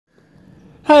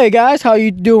Hey guys, how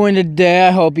you doing today?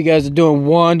 I hope you guys are doing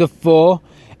wonderful.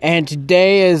 And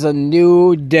today is a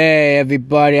new day,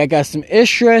 everybody. I got some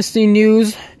interesting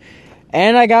news,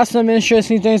 and I got some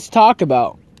interesting things to talk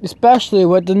about, especially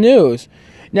with the news.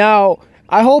 Now,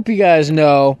 I hope you guys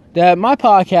know that my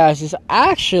podcast is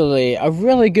actually a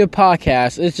really good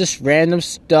podcast. It's just random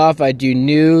stuff. I do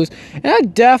news, and I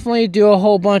definitely do a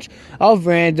whole bunch of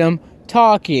random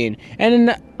talking.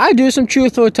 And I do some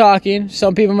truthful talking.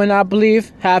 Some people might not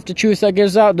believe half the truth that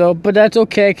gets out, though, but that's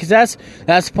okay, because that's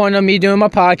the point of me doing my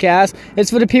podcast. It's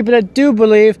for the people that do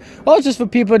believe, or just for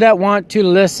people that want to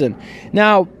listen.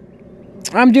 Now,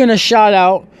 I'm doing a shout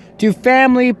out to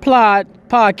Family Plot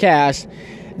Podcast.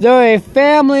 They're a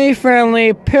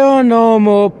family-friendly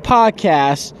paranormal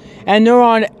podcast, and they're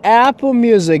on Apple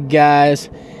Music, guys.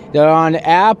 They're on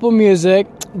Apple Music.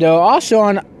 They're also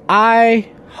on iHeartRadio,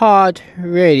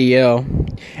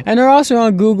 and they're also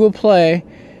on Google Play,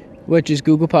 which is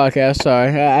Google Podcast.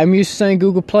 Sorry, I'm used to saying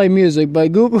Google Play Music,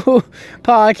 but Google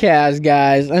Podcast,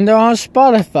 guys, and they're on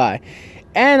Spotify,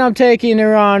 and I'm taking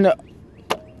her on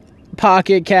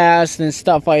Pocket Cast and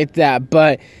stuff like that.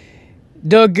 But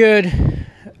they're good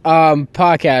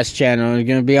podcast channel. I'm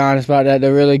gonna be honest about that.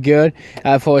 They're really good.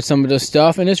 I've heard some of the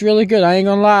stuff, and it's really good. I ain't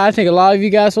gonna lie. I think a lot of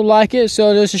you guys will like it.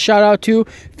 So there's a shout out to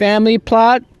Family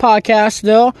Plot Podcast,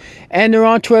 though, and they're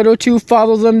on Twitter too.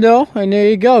 Follow them, though, and there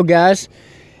you go, guys.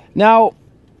 Now,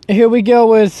 here we go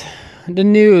with the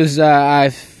news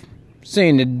I've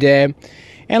seen today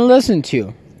and listened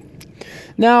to.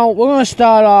 Now, we're gonna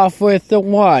start off with the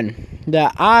one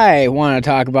that I want to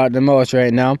talk about the most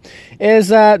right now, is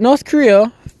that North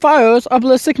Korea fires a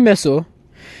ballistic missile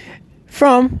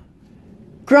from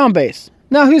ground base.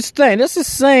 Now, here's the thing.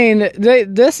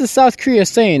 This is South Korea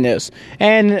saying this,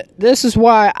 and this is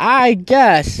why I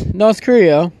guess North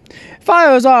Korea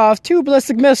fires off 2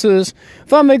 ballistic missiles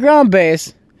from a ground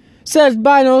base said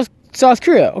by South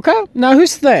Korea. Okay? Now,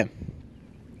 here's the thing.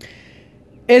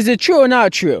 Is it true or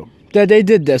not true that they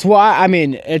did this? Well, I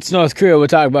mean, it's North Korea we're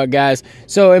talking about, guys,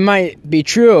 so it might be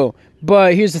true,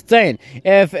 but here's the thing.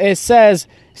 If it says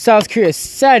South Korea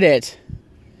said it,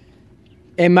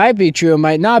 it might be true, it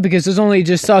might not, because there's only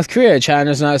just South Korea.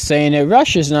 China's not saying it,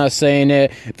 Russia's not saying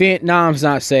it, Vietnam's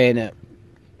not saying it,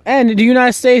 and the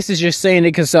United States is just saying it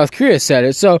because South Korea said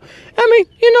it. So, I mean,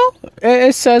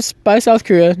 it says by South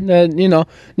Korea that,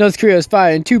 North Korea is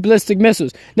firing 2 ballistic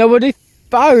missiles. Now, what they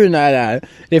firing that at?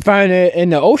 They're firing it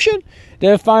in the ocean?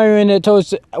 They're firing it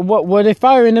towards... What were they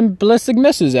firing them ballistic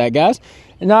missiles at, guys?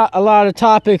 Not a lot of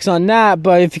topics on that,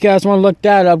 but if you guys want to look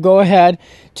that up, go ahead.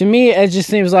 To me, it just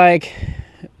seems like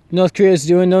North Korea is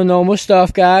doing no normal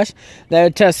stuff, guys. They're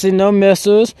testing no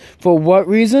missiles. For what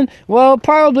reason? Well,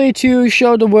 probably to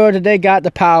show the world that they got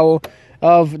the power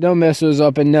of no missiles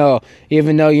up in there.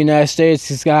 Even though the United States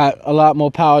has got a lot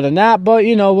more power than that. But,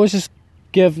 we'll just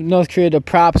give North Korea the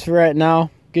props for right now.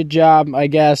 Good job, I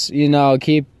guess.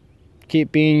 Keep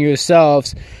being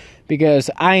yourselves, because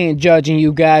I ain't judging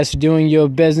you guys for doing your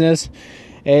business.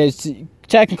 It's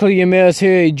technically your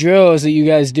military drills that you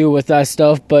guys do with that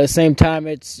stuff, but at the same time,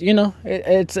 it's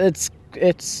it's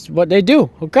what they do.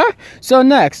 Okay. So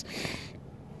next,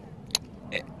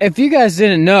 if you guys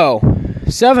didn't know,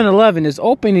 7-Eleven is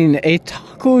opening a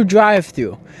taco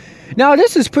drive-thru. Now,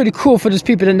 this is pretty cool for those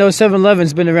people that know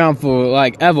 7-Eleven's been around for,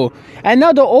 ever. And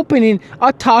now they're opening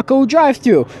a taco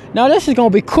drive-thru. Now, this is going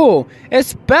to be cool,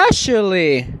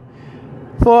 especially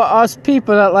for us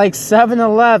people that like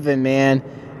 7-Eleven, man.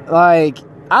 I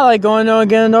like going there and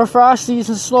getting their Frosties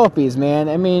and Slurpees, man.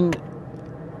 I mean,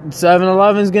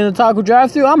 7-Eleven's getting a taco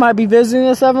drive-thru. I might be visiting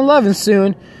a 7-Eleven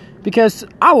soon, because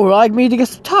I would like me to get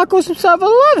some tacos from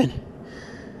 7-Eleven.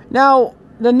 Now,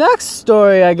 the next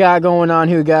story I got going on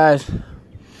here, guys,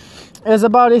 is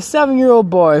about a 7-year-old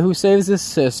boy who saves his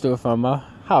sister from a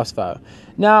house fire.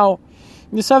 Now,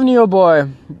 the 7-year-old boy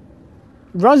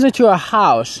runs into a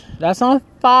house that's on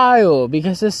fire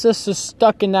because his sister's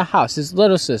stuck in the house. His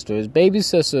little sister, his baby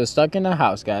sister, is stuck in the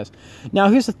house, guys. Now,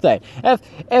 here's the thing.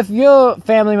 If your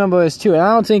family member is too, and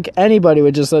I don't think anybody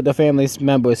would just let the family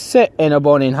member sit in a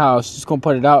burning house, just gonna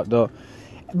put it out, though.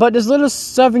 But this little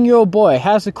 7-year-old boy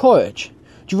has the courage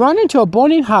to run into a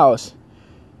burning house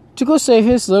to go save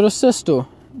his little sister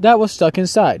that was stuck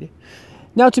inside.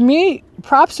 Now, to me,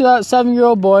 props to that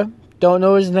 7-year-old boy. Don't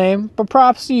know his name, but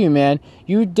props to you, man.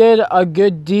 You did a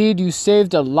good deed. You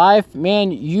saved a life.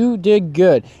 Man, you did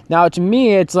good. Now, to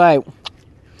me, it's like,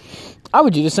 I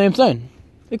would do the same thing.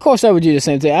 Of course, I would do the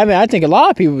same thing. I mean, I think a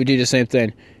lot of people would do the same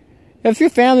thing. If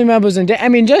your family member's in I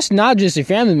mean, not just your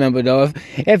family member, though.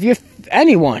 If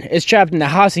anyone is trapped in the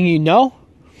house and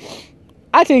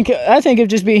I think it'd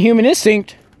just be a human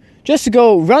instinct just to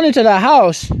go run into the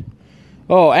house,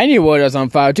 or anywhere that's on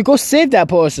fire, to go save that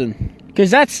person.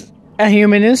 Because that's a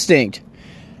human instinct.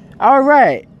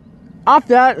 Alright. Off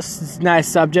that nice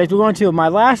subject, we're going to my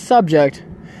last subject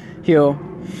here.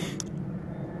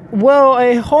 Well,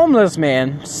 a homeless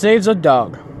man saves a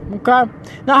dog. Okay?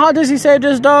 Now, how does he save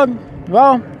this dog?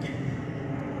 Well,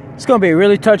 it's going to be a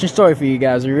really touching story for you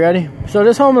guys. Are you ready? So,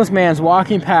 this homeless man's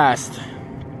walking past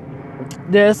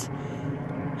this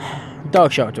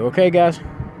dog shelter, okay, guys?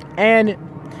 And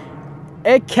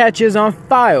it catches on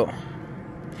fire.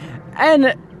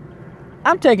 And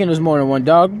I'm taking there's more than one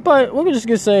dog, but we're just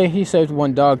going to say he saved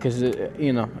one dog because,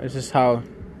 it's just how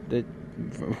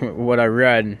what I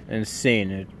read and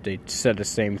seen. They said the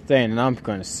same thing, and I'm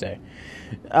going to say.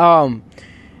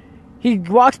 He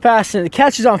walks past and it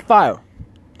catches on fire.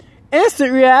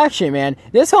 Instant reaction, man.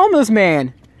 This homeless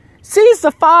man sees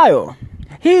the fire.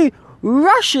 He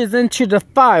rushes into the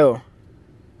fire.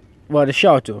 Well, the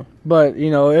shelter. But,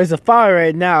 there's a fire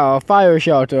right now. A fire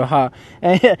shelter, huh?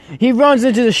 And he runs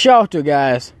into the shelter,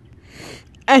 guys.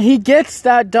 And he gets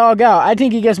that dog out. I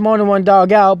think he gets more than one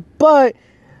dog out. But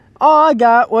all I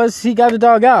got was he got the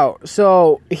dog out.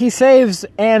 So, he saves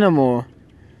animal.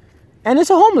 And it's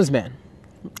a homeless man.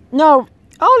 Now,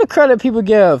 all the credit people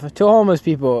give to homeless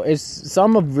people is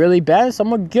some are really bad,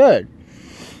 some are good.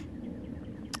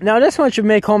 Now, this one should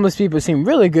make homeless people seem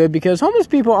really good because homeless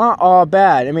people aren't all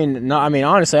bad.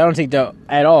 Honestly, I don't think they're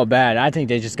at all bad. I think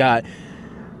they just got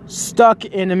stuck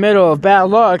in the middle of bad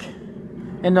luck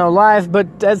in their life. But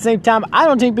at the same time, I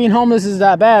don't think being homeless is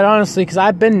that bad, honestly, because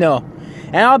I've been there.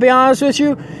 And I'll be honest with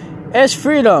you, it's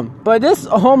freedom. But this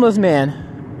homeless man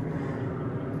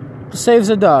saves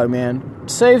a dog, man.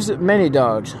 Saves many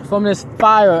dogs from this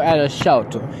fire at a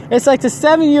shelter. It's like the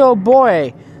 7-year-old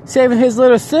boy saving his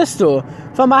little sister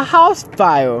from a house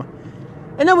fire.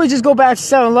 And then we just go back to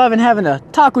 7-Eleven having a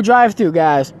taco drive-thru,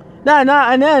 guys.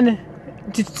 And then,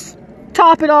 to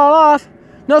top it all off,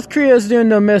 North Korea's doing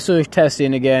the missile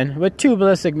testing again with 2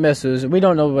 ballistic missiles. We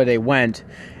don't know where they went.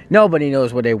 Nobody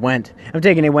knows where they went. I'm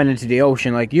thinking they went into the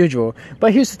ocean like usual.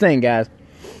 But here's the thing, guys.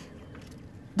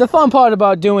 The fun part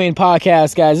about doing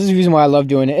podcasts, guys, this is the reason why I love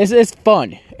doing it. It's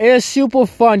fun. It is super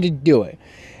fun to do it.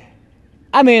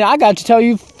 I got to tell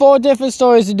you 4 different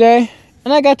stories today.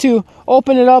 And I got to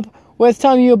open it up with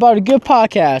telling you about a good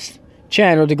podcast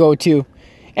channel to go to.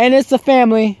 And it's the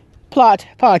Family Plot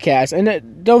Podcast. And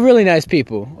they're really nice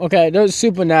people. Okay, they're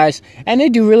super nice. And they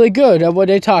do really good at what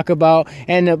they talk about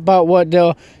and about what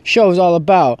the show is all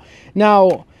about.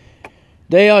 Now,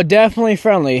 they are definitely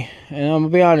friendly. And I'm going to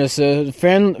be honest,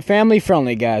 family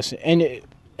friendly, guys. And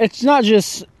it's not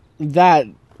just that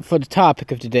for the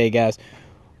topic of today, guys.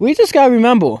 We just got to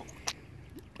remember,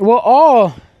 we're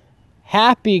all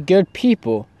happy, good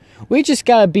people. We just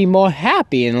got to be more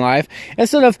happy in life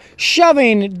instead of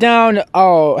shoving down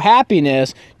our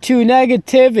happiness to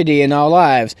negativity in our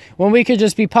lives when we could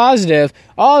just be positive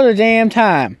all the damn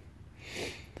time.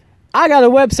 I got a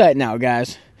website now,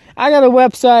 guys. I got a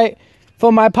website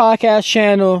for my podcast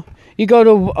channel. You go to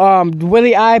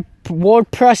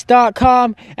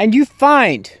WillyiWordPress.com and you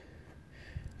find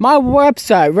my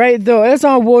website right there. It's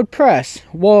on WordPress.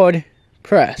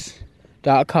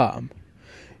 WordPress.com.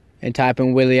 And type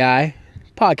in Willyi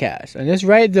Podcast. And it's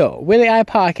right there. Willyi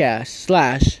Podcast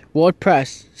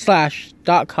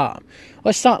 /WordPress/.com.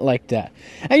 Or something like that.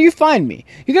 And you find me.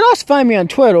 You can also find me on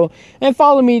Twitter and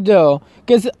follow me there.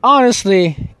 Because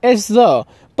honestly, it's there.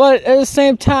 But at the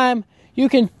same time, you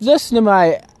can listen to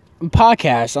my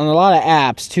podcast on a lot of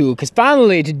apps too, because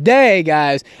finally today,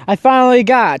 guys, I finally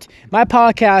got my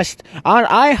podcast on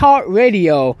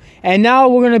iHeartRadio, and now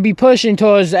we're going to be pushing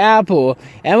towards Apple,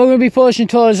 and we're going to be pushing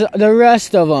towards the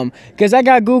rest of them, because I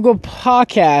got Google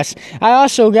Podcasts, I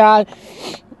also got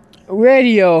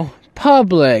Radio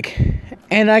Public,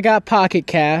 and I got Pocket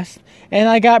Cast, and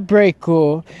I got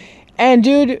Breaker, and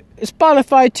dude,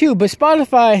 Spotify too, but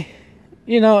Spotify,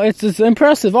 it's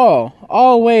impressive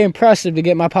all way impressive to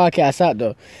get my podcast out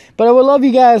there. But I would love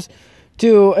you guys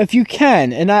to, if you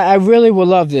can, and I really would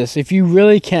love this, if you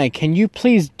really can you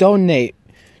please donate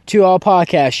to our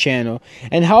podcast channel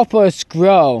and help us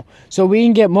grow so we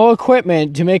can get more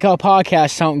equipment to make our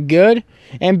podcast sound good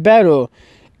and better.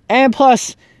 And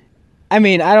plus, I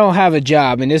don't have a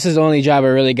job, and this is the only job I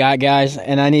really got, guys,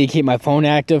 and I need to keep my phone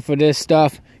active for this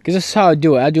stuff, because this is how I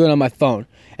do it. I do it on my phone,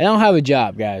 and I don't have a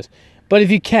job, guys. But if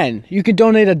you can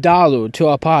donate $1 to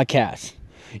our podcast.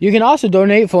 You can also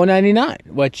donate $4.99,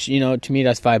 which, to me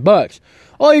that's $5.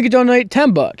 Or you can donate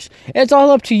 $10. It's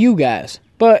all up to you guys.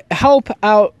 But help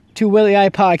out to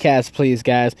Willyi Podcast, please,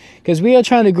 guys, because we are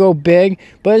trying to grow big,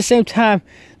 but at the same time,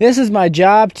 this is my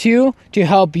job, too, to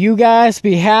help you guys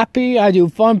be happy. I do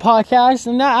fun podcasts,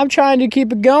 and I'm trying to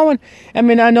keep it going. I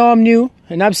mean, I know I'm new,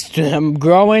 and I'm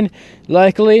growing,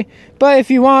 likely, but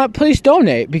if you want, please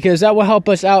donate, because that will help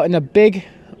us out in a big,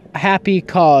 happy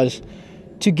cause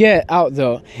to get out,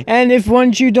 though. And if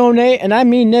once you donate, and I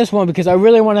mean this one, because I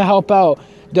really want to help out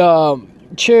the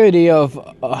charity of,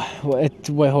 wait,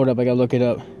 hold up, I gotta look it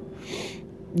up.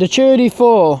 The charity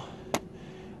for,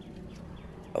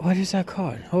 what is that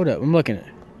called? Hold up, I'm looking at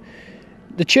it.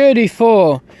 The charity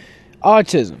for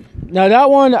autism. Now that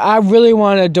one, I really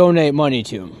want to donate money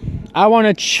to. I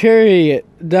want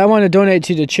to donate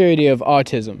to the charity of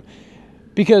autism.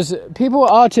 Because people with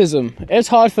autism, it's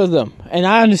hard for them. And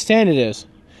I understand it is.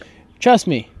 Trust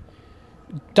me.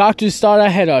 Doctors thought I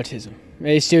had autism.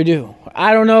 They still do.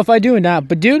 I don't know if I do or not.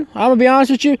 But dude, I'm going to be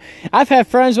honest with you. I've had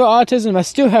friends with autism. I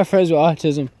still have friends with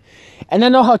autism. And I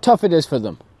know how tough it is for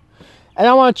them. And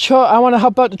I want to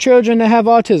help out the children that have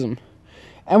autism.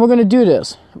 And we're going to do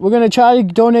this. We're going to try to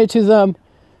donate to them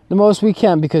the most we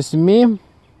can. Because to me,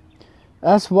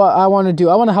 that's what I want to do.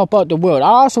 I want to help out the world. I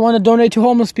also want to donate to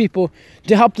homeless people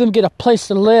to help them get a place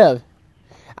to live.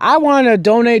 I want to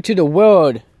donate to the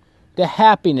world the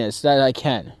happiness that I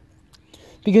can.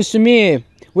 Because to me,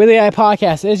 Willyi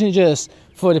Podcast isn't just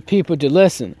for the people to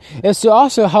listen. It's to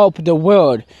also help the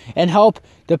world and help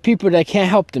the people that can't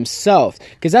help themselves.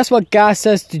 Because that's what God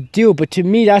says to do. But to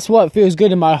me, that's what feels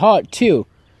good in my heart too.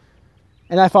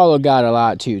 And I follow God a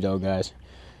lot too, though, guys.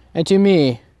 And to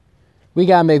me, we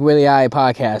gotta make Willyi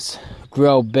Podcast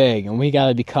grow big. And we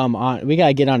gotta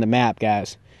get on the map,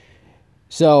 guys.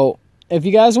 So, if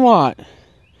you guys want,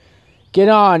 get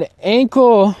on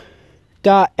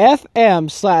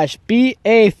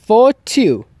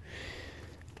anchor.fm/BA42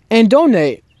 and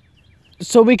donate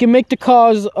so we can make the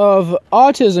cause of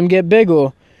autism get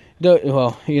bigger.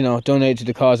 Donate to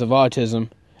the cause of autism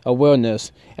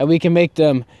awareness, and we can make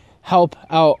them help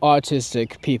out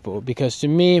autistic people, because to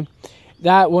me,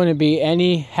 that wouldn't be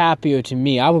any happier to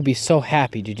me. I would be so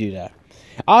happy to do that.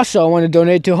 Also, I want to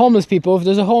donate to homeless people. If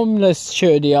there's a homeless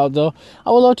charity out there,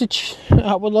 I would love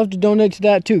to donate to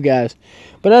that too, guys.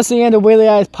 But that's the end of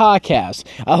Willyi's podcast.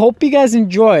 I hope you guys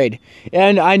enjoyed.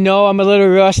 And I know I'm a little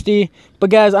rusty, but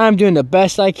guys, I'm doing the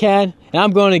best I can, and I'm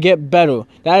going to get better.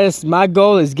 That is my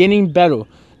goal, is getting better.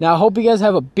 Now, I hope you guys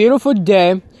have a beautiful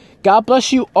day. God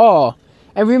bless you all.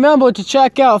 And remember to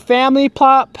check out Family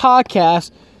Plot Podcast.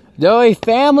 They're a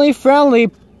family-friendly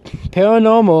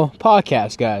paranormal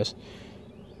podcast, guys.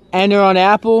 And they're on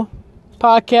Apple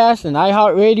Podcasts and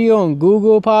iHeartRadio and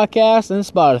Google Podcasts and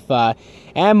Spotify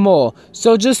and more.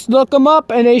 So just look them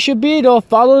up and they should be there.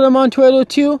 Follow them on Twitter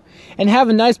too. And have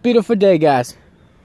a nice, beautiful day, guys.